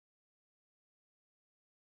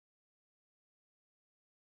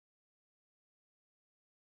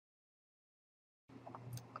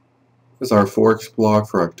This is our Forex blog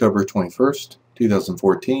for October 21st,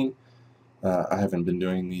 2014. I haven't been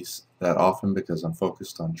doing these that often because I'm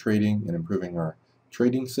focused on trading and improving our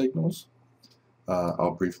trading signals.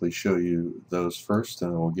 I'll briefly show you those first,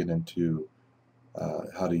 and then we'll get into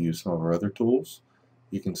how to use some of our other tools.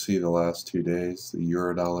 You can see the last 2 days. The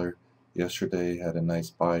euro dollar yesterday had a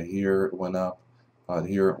nice buy here, it went up, bought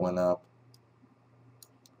here, it went up,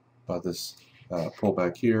 bought this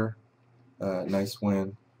pullback here, nice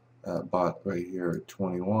win. Bought right here at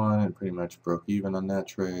 21 and pretty much broke even on that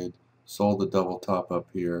trade. Sold the double top up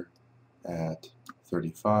here at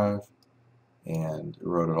 35 and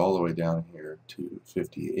rode it all the way down here to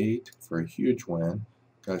 58 for a huge win.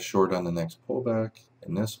 Got short on the next pullback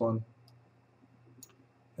in this one,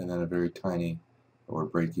 and then a very tiny or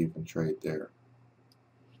break-even trade there.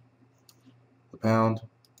 The pound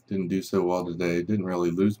didn't do so well today. Didn't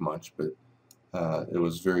really lose much, but it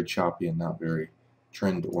was very choppy and not very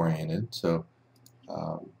trend oriented. So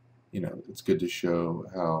it's good to show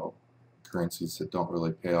how currencies that don't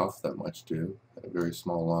really pay off that much do. Had a very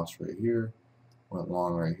small loss right here, went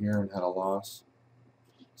long right here and had a loss.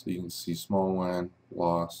 So you can see small win,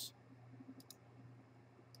 loss,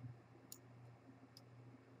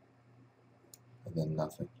 and then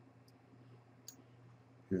nothing.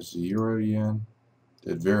 Here's the euro yen,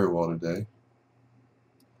 did very well today.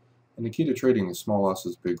 And the key to trading is small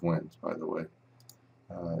losses, big wins, by the way.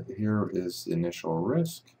 Here is initial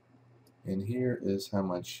risk, and here is how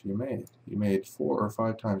much you made. You made 4 or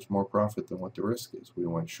 5 times more profit than what the risk is. We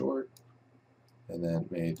went short, and then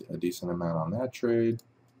made a decent amount on that trade.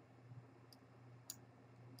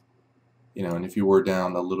 And if you were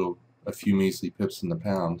down a few measly pips in the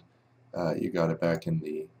pound, you got it back in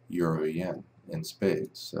the euro yen in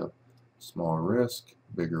spades. So small risk,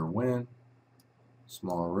 bigger win,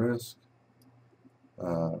 small risk,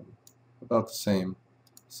 about the same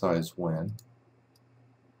size win,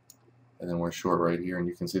 and then we're short right here, and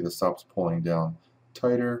you can see the stop's pulling down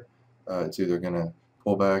tighter. It's either going to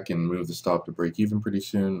pull back and move the stop to break even pretty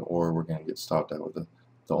soon, or we're going to get stopped out with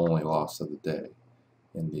the only loss of the day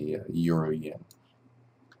in the euro yen.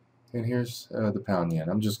 And here's the pound yen.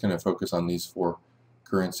 I'm just going to focus on these 4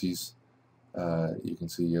 currencies. You can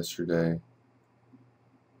see yesterday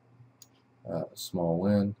small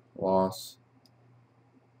win, loss,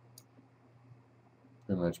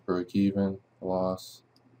 pretty much broke even, loss.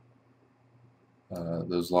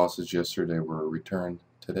 Those losses yesterday were returned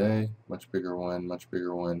today. Much bigger win,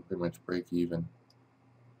 pretty much break even.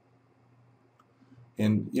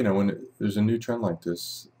 And when there's a new trend like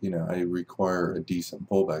this, I require a decent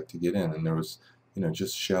pullback to get in, and there was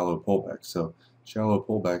just shallow pullbacks. So shallow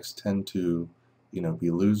pullbacks tend to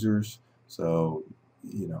be losers. So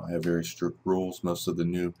I have very strict rules. Most of the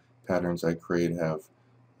new patterns I create have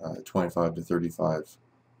 25 to 35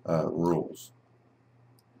 rules.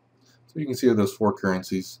 So you can see those 4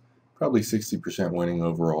 currencies, probably 60% winning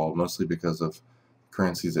overall, mostly because of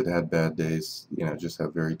currencies that had bad days, just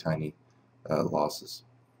have very tiny losses.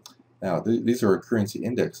 Now, these are our currency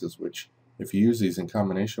indexes, which if you use these in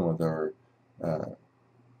combination with our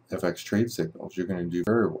FX trade signals, you're going to do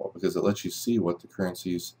very well because it lets you see what the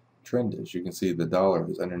currency's trend is. You can see the dollar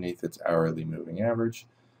is underneath its hourly moving average,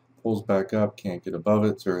 pulls back up, can't get above it.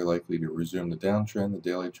 It's very likely to resume the downtrend. The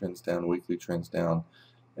daily trend's down, weekly trend's down,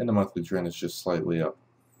 and the monthly trend is just slightly up.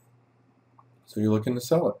 So you're looking to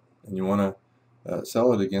sell it, and you want to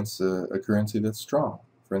sell it against a currency that's strong.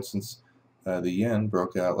 For instance, the yen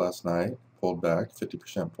broke out last night, pulled back,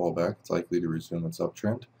 50% pullback. It's likely to resume its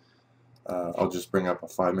uptrend. I'll just bring up a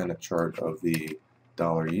 5-minute chart of the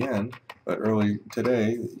dollar yen, but early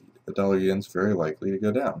today, the dollar yen's very likely to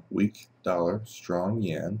go down. Weak dollar, strong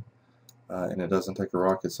yen, and it doesn't take a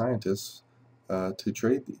rocket scientist to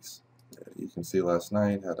trade these. You can see last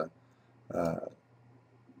night had the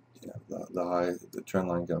high, the trend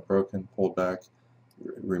line got broken, pulled back,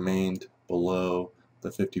 remained below the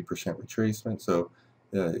 50% retracement. So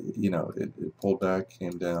it pulled back,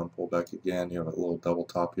 came down, pulled back again. You have a little double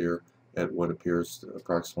top here at what appears to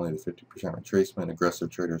approximately the 50% retracement. Aggressive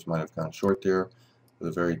traders might have gone short there with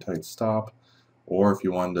a very tight stop, or if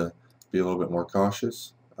you wanted to be a little bit more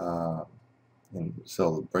cautious and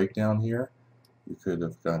sell the breakdown here, you could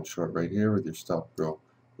have gone short right here with your stop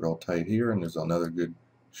real tight here, and there's another good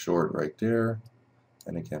short right there,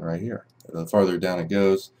 and again right here. The farther down it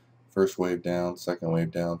goes, first wave down, second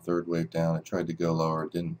wave down, third wave down. It tried to go lower,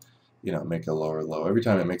 it didn't make a lower low. Every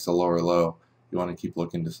time it makes a lower low, you want to keep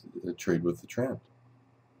looking to trade with the trend.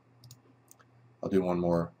 I'll do one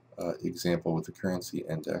more example with the currency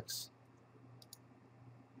index.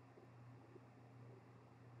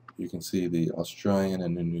 You can see the Australian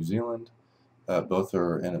and the New Zealand Both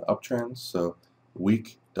are in an uptrend, so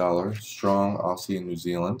weak dollar, strong Aussie and New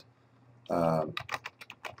Zealand. You're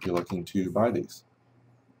looking to buy these.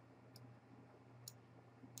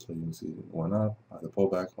 So you can see it went up, by the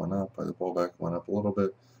pullback, went up, by the pullback, went up a little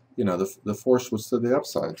bit. You know, the force was to the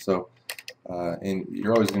upside. So, and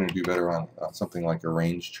you're always going to do better on something like a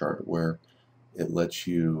range chart where it lets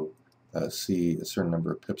you see a certain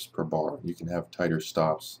number of pips per bar. You can have tighter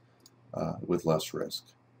stops with less risk.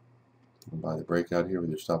 You can buy the breakout here with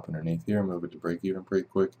your stop underneath here, move it to break even pretty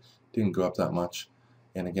quick. Didn't go up that much.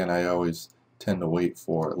 And again, I always tend to wait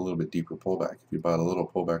for a little bit deeper pullback. If you bought a little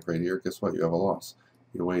pullback right here, guess what? You have a loss.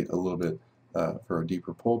 You wait a little bit for a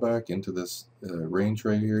deeper pullback into this range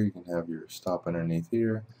right here. You can have your stop underneath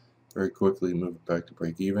here. Very quickly move it back to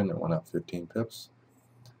break even. It went up 15 pips.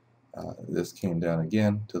 This came down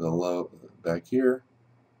again to the low back here.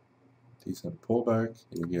 Decent pullback.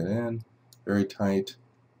 You get in. Very tight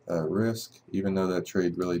risk. Even though that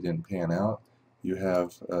trade really didn't pan out, you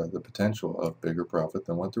have the potential of bigger profit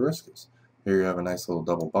than what the risk is. Here you have a nice little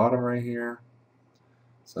double bottom right here.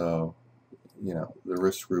 So, you know, the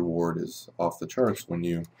risk reward is off the charts when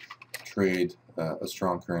you trade a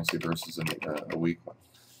strong currency versus a weak one.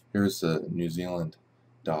 Here's the New Zealand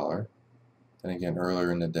dollar. And again,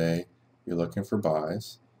 earlier in the day, you're looking for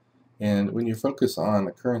buys. And when you focus on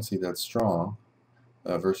a currency that's strong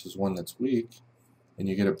versus one that's weak, and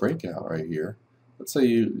you get a breakout right here, let's say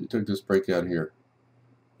you took this breakout here,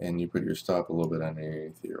 and you put your stop a little bit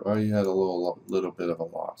underneath here. Well, you had a little bit of a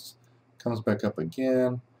loss. Comes back up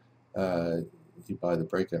again. You buy the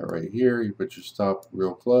breakout right here. You put your stop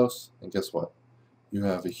real close, and guess what? You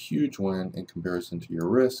have a huge win in comparison to your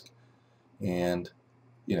risk, and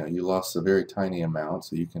you know you lost a very tiny amount,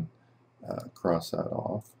 so you can cross that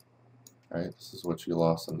off. Right? This is what you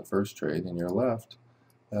lost on the first trade, and you're left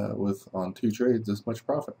with on two trades this much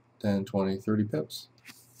profit, 10, 20, 30 pips.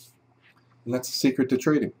 And that's the secret to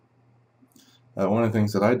trading. One of the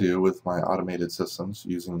things that I do with my automated systems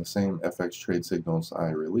using the same FX trade signals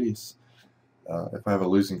I release, if I have a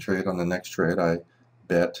losing trade on the next trade, I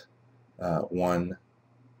bet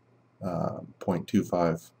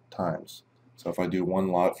 1.25 times. So if I do one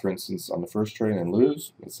lot, for instance, on the first trade and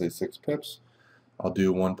lose, let's say 6 pips, I'll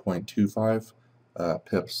do 1.25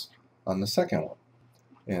 pips on the second one.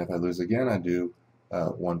 And if I lose again, I do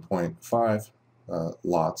 1.5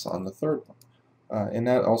 lots on the third one. And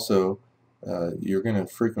that also, you're going to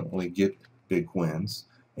frequently get big wins.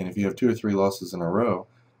 And if you have 2 or 3 losses in a row,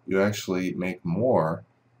 you actually make more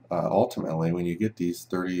ultimately when you get these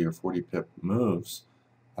 30 or 40 pip moves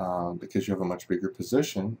because you have a much bigger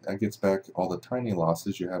position. That gets back all the tiny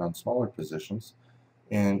losses you had on smaller positions.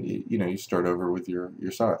 And you know, you start over with your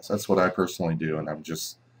size. That's what I personally do, and I'm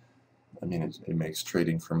just, I mean, it makes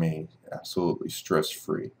trading for me absolutely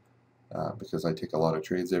stress-free because I take a lot of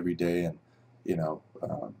trades every day, and you know,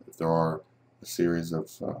 if there are a series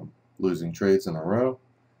of losing trades in a row,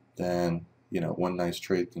 then you know, one nice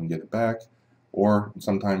trade can get it back. Or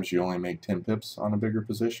sometimes you only make 10 pips on a bigger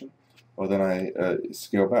position. Well, then I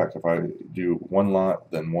scale back. If I do one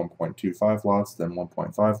lot, then 1.25 lots, then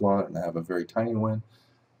 1.5 lot, and I have a very tiny win,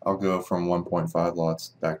 I'll go from 1.5 lots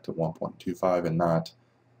back to 1.25 and not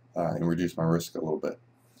and reduce my risk a little bit.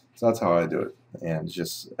 So that's how I do it, and it's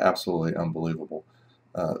just absolutely unbelievable.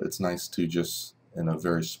 It's nice to just, in a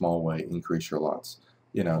very small way, increase your lots.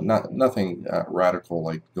 You know, nothing radical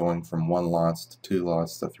like going from 1 lots to 2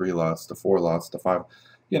 lots to 3 lots to 4 lots to 5.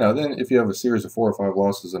 You know, then if you have a series of 4 or 5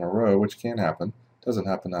 losses in a row, which can happen, doesn't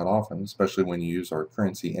happen that often, especially when you use our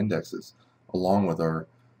currency indexes along with our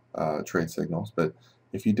trade signals. But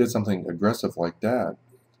if you did something aggressive like that,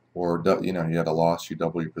 or you know, you had a loss, you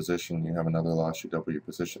double your position, you have another loss, you double your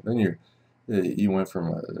position, then you went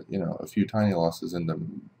from you know, a few tiny losses into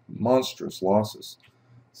monstrous losses.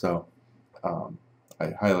 So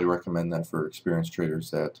I highly recommend that for experienced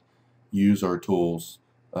traders that use our tools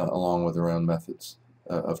along with their own methods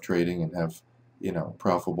of trading and have, you know,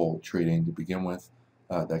 profitable trading to begin with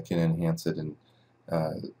that can enhance it and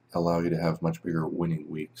allow you to have much bigger winning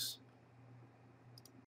weeks.